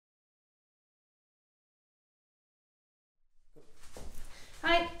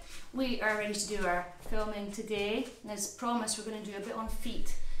we are ready to do our filming today, and as promised we're going to do a bit on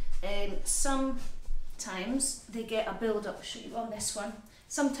feet. Sometimes they get a build-up, I'll show you on this one,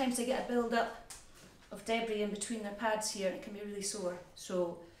 sometimes they get a build-up of debris in between their pads here and it can be really sore.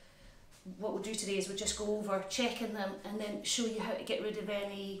 So what we'll do today is we'll just go over checking them and then show you how to get rid of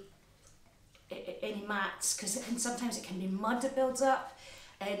any mats, because sometimes it can be mud that builds up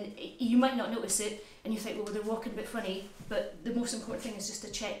and you might not notice it and you think, well, they're walking a bit funny, but the most important thing is just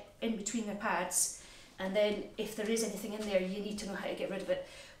to check in between their pads, and then if there is anything in there you need to know how to get rid of it.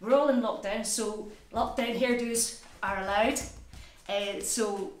 We're all in lockdown, so lockdown hairdos are allowed.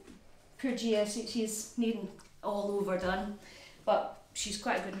 So poor Gia, she's needing all over done, but she's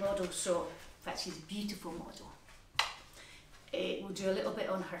quite a good model, so in fact she's a beautiful model. We'll do a little bit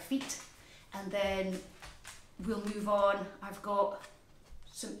on her feet and then we'll move on. I've got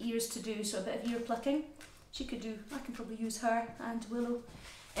some ears to do, so a bit of ear plucking. She could do, I can probably use her and Willow.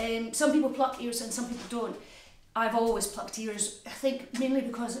 Some people pluck ears and some people don't. I've always plucked ears, I think mainly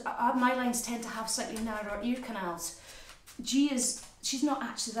because my lines tend to have slightly narrower ear canals. She's not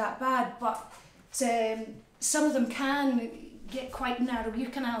actually that bad, but some of them can get quite narrow ear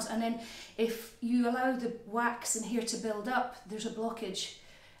canals, and then if you allow the wax and hair to build up, there's a blockage,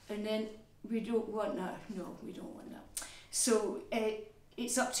 and then we don't want that. No, we don't want that. So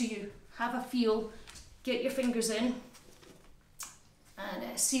it's up to you. Have a feel, get your fingers in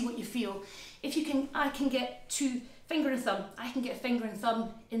and see what you feel. If you can, I can get finger and thumb. I can get finger and thumb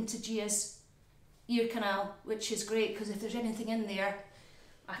into Gia's ear canal, which is great because if there's anything in there,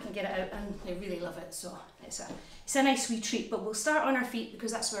 I can get it out, and I really love it. So it's a nice wee treat. But we'll start on our feet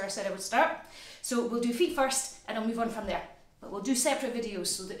because that's where I said I would start. So we'll do feet first, and I'll move on from there. But we'll do separate videos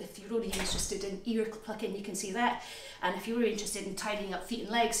so that if you're only interested in ear plucking, you can see that, and if you're interested in tidying up feet and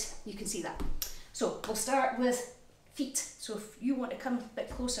legs, you can see that. So we'll start with feet. So if you want to come a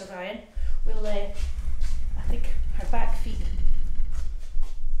bit closer, Ryan, we'll I think her back feet.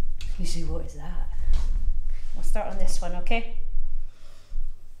 You see, what is that? We'll start on this one, okay?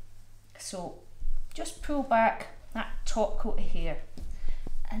 So just pull back that top coat of hair,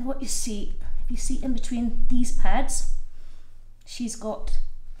 and what you see, if you see in between these pads, she's got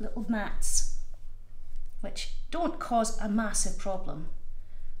little mats which don't cause a massive problem,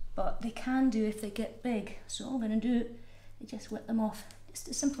 but they can do if they get big. So all I'm going to do is just whip them off, just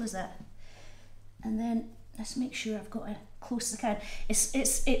as simple as that. And then let's make sure I've got it close as I can.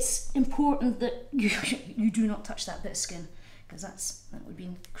 It's important that you do not touch that bit of skin, because that would be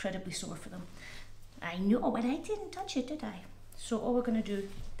incredibly sore for them. I know, but I didn't touch it, did I? So all we're going to do,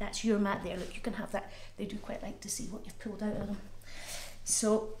 that's your mat there. Look, you can have that. They do quite like to see what you've pulled out of them.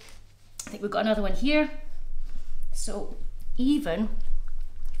 So I think we've got another one here. So even,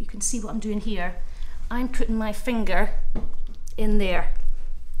 if you can see what I'm doing here, I'm putting my finger in there.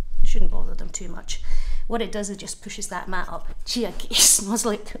 It shouldn't bother them too much. What it does is just pushes that mat up. Gia, smells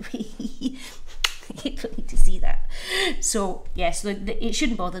like you don't need to see that. So yes, it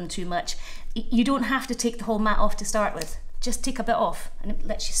shouldn't bother them too much. You don't have to take the whole mat off to start with. Just take a bit off and it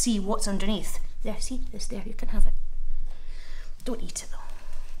lets you see what's underneath. There, see this there, you can have it. Don't eat it though.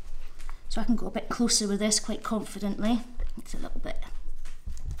 So I can go a bit closer with this quite confidently. It's a little bit.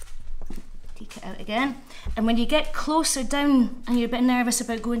 Take it out again. And when you get closer down and you're a bit nervous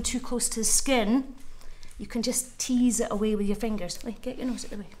about going too close to the skin, you can just tease it away with your fingers. Like, get your nose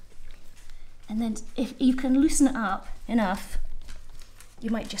out of the way. And then if you can loosen it up enough, you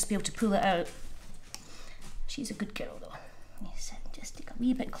might just be able to pull it out. She's a good girl though. Yes, just take a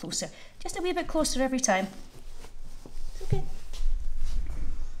wee bit closer. Just a wee bit closer every time. It's okay.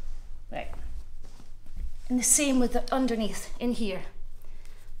 Right. And the same with the underneath in here.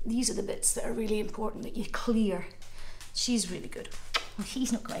 These are the bits that are really important that you clear. She's really good. Well,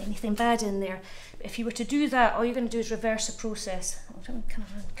 he's not got anything bad in there. But if you were to do that, all you're going to do is reverse the process. I'm trying to come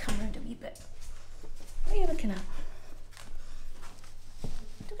around a wee bit. What are you looking at?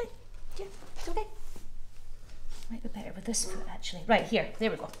 It's okay. Yeah, it's okay. Might be better with this foot actually. Right here, there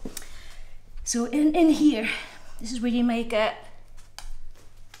we go. So in here, this is where you might get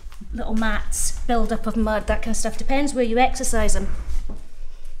little mats, build up of mud, that kind of stuff. Depends where you exercise them.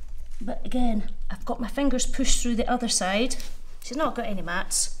 But again, I've got my fingers pushed through the other side. She's not got any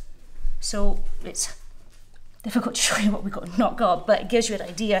mats, so it's difficult to show you what we've got not got, but it gives you an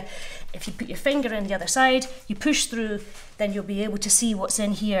idea. If you put your finger in the other side, you push through, then you'll be able to see what's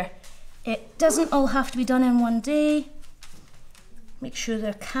in here. It doesn't all have to be done in one day. Make sure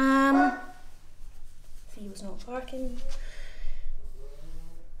they're calm. Theo's not barking.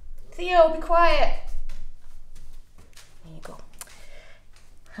 Theo, be quiet. There you go.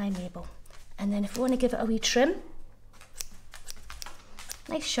 Hi, Mabel. And then if we want to give it a wee trim,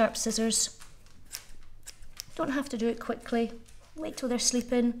 nice sharp scissors. Don't have to do it quickly. Wait till they're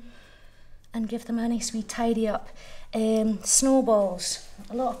sleeping and give them a nice wee tidy up. Snowballs.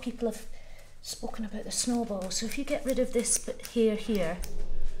 A lot of people have spoken about the snowballs. So if you get rid of this bit here,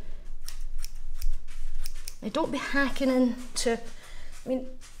 now don't be hacking into, I mean,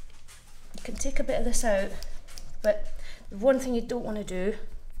 you can take a bit of this out, but the one thing you don't want to do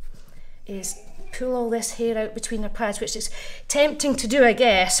is pull all this hair out between their pads, which is tempting to do, I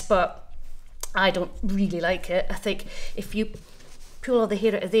guess, but I don't really like it. I think if you pull all the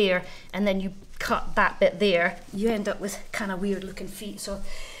hair out of there and then you cut that bit there, you end up with kind of weird looking feet. So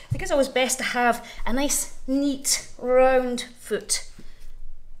I think it's always best to have a nice, neat, round foot.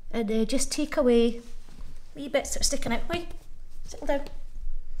 And just take away wee bits that are sticking out. Wait, settle down.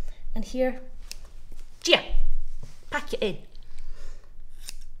 And here, Gia, pack it in.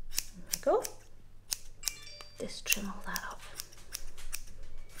 There we go. Just trim all that up.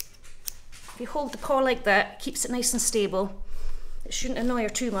 If you hold the paw like that, it keeps it nice and stable. It shouldn't annoy her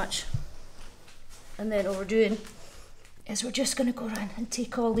too much. And then all we're doing is we're just going to go around and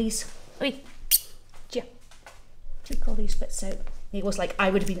take all these, wait, Gia, take all these bits out. He was like, I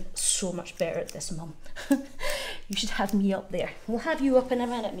would have been so much better at this, Mum. You should have me up there. We'll have you up in a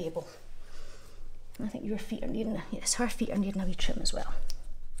minute, Mabel. I think your feet are needing, yes, her feet are needing a wee trim as well.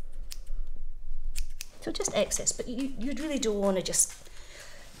 So just excess, but you really don't want to just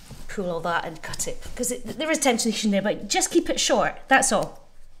pull all that and cut it, because there is tension there, but just keep it short, that's all.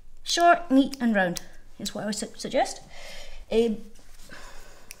 Short, neat and round is what I would suggest. Thinner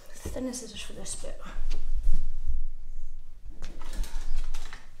scissors for this bit.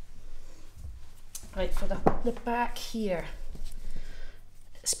 Right, for the back here,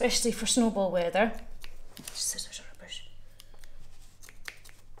 especially for snowball weather, scissors are rubbish.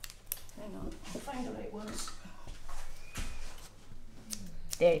 Hang on, I'll find the right ones.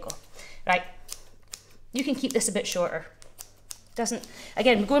 There you go. Right, you can keep this a bit shorter. Doesn't,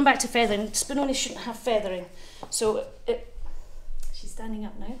 again, going back to feathering, Spinoni shouldn't have feathering. So she's standing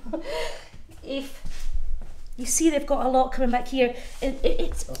up now. If you see they've got a lot coming back here,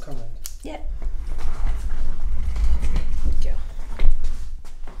 it's... I'll come round. Yeah.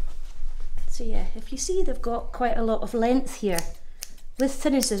 So yeah, if you see they've got quite a lot of length here, with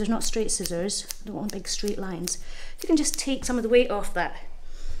thinner scissors, not straight scissors, I don't want big straight lines, you can just take some of the weight off that.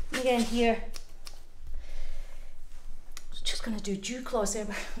 And again here, just going to do dew claws there,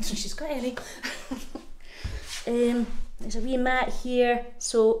 but she's got any. There's a wee mat here,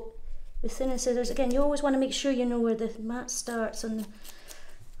 so with thinner scissors, again, you always want to make sure you know where the mat starts and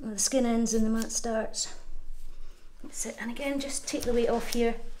the skin ends and the mat starts. That's it. And again, just take the weight off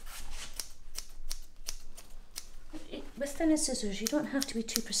here. With thinner scissors, you don't have to be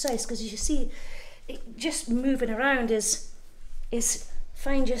too precise, because as you see, just moving around is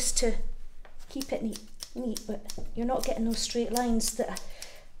fine, just to keep it neat, but you're not getting those straight lines that a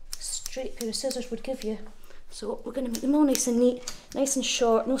straight pair of scissors would give you. So we're going to make them all nice and neat, nice and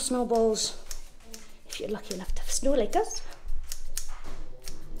short, no snowballs, if you're lucky enough to have snow like us.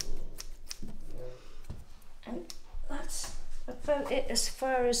 And that's about it as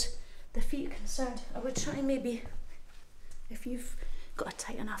far as the feet are concerned. I would try maybe, if you've got a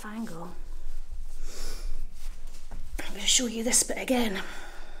tight enough angle, I'm going to show you this bit again.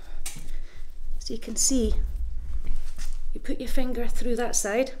 So you can see, you put your finger through that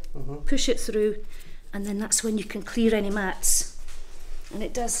side, push it through, and then that's when you can clear any mats. And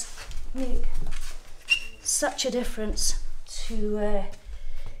it does make such a difference to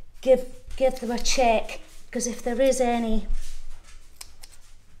give them a check, because if there is any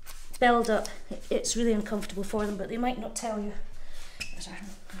build up, it's really uncomfortable for them, but they might not tell you. Those are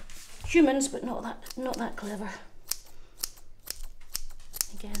humans, but not that clever.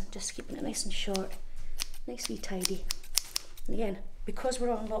 Again, just keeping it nice and short, nice and tidy. And again, because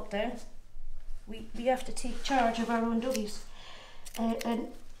we're on lockdown, we have to take charge of our own doggies. And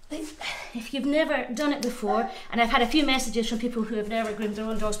if you've never done it before, and I've had a few messages from people who have never groomed their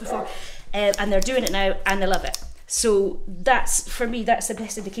own dogs before, and they're doing it now and they love it. So that's, for me, that's the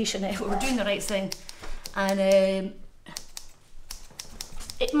best indication that we're doing the right thing. And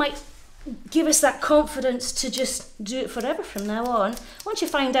it might give us that confidence to just do it forever from now on. Once you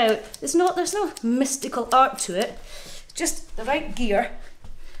find out, there's no mystical art to it, just the right gear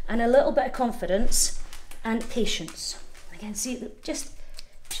and a little bit of confidence and patience. Again, see, just,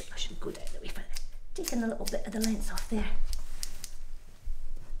 I should go down the way, but taking a little bit of the length off there.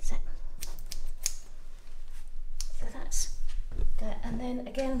 That's it. So that's that. And then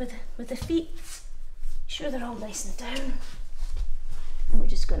again with the feet, sure they're all nice and down. And we're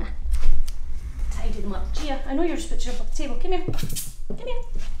just gonna tidy them up. Gia, I know you're just putting up on the table. Come here. Come here.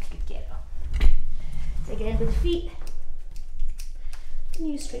 Good girl. Dig in with the feet.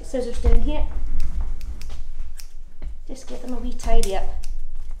 And use straight scissors down here. Just give them a wee tidy up.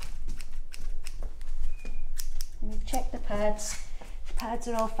 And we've checked the pads. The pads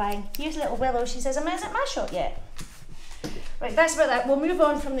are all fine. Here's little Willow. She says, isn't my shot yet? Right, that's about that. We'll move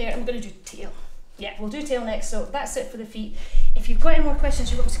on from there. I'm going to do tail. Yeah, we'll do tail next. So that's it for the feet. If you've got any more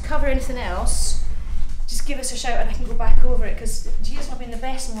questions, you want me to cover anything else, just give us a shout and I can go back over it, because Gia's not been the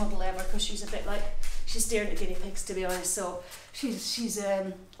best model ever, because she's a bit like, she's staring at guinea pigs, to be honest. So she's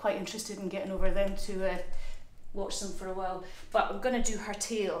quite interested in getting over them to watch them for a while. But I'm going to do her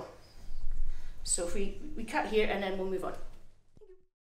tail. So if we cut here and then we'll move on.